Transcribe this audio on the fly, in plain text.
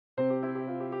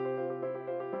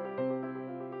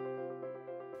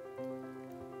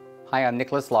Hi, I'm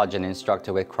Nicholas Lodge, an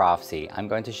instructor with Craftsy. I'm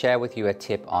going to share with you a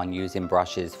tip on using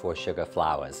brushes for sugar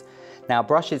flowers. Now,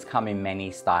 brushes come in many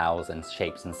styles and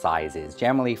shapes and sizes.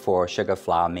 Generally for sugar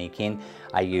flower making,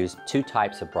 I use two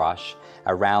types of brush,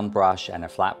 a round brush and a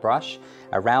flat brush.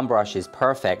 A round brush is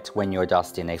perfect when you're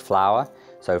dusting a flower.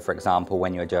 So for example,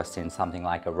 when you're dusting something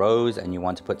like a rose and you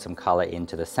want to put some color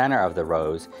into the center of the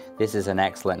rose, this is an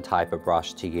excellent type of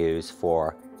brush to use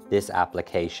for this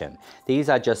application. These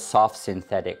are just soft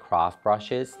synthetic craft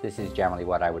brushes. This is generally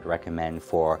what I would recommend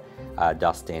for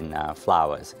dusting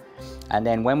flowers. And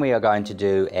then when we are going to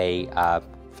do a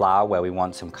flower where we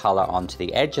want some color onto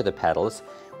the edge of the petals,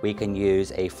 we can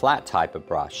use a flat type of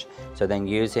brush. So then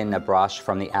using a brush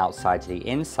from the outside to the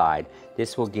inside,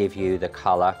 this will give you the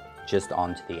color just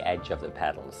onto the edge of the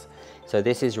petals. So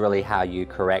this is really how you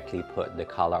correctly put the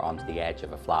color onto the edge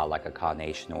of a flower like a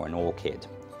carnation or an orchid.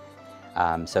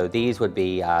 So these would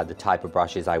be the type of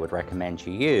brushes I would recommend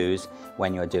you use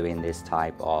when you're doing this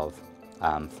type of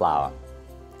flower.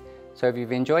 So if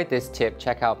you've enjoyed this tip,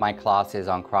 check out my classes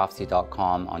on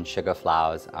craftsy.com on sugar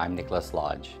flowers. I'm Nicholas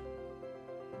Lodge.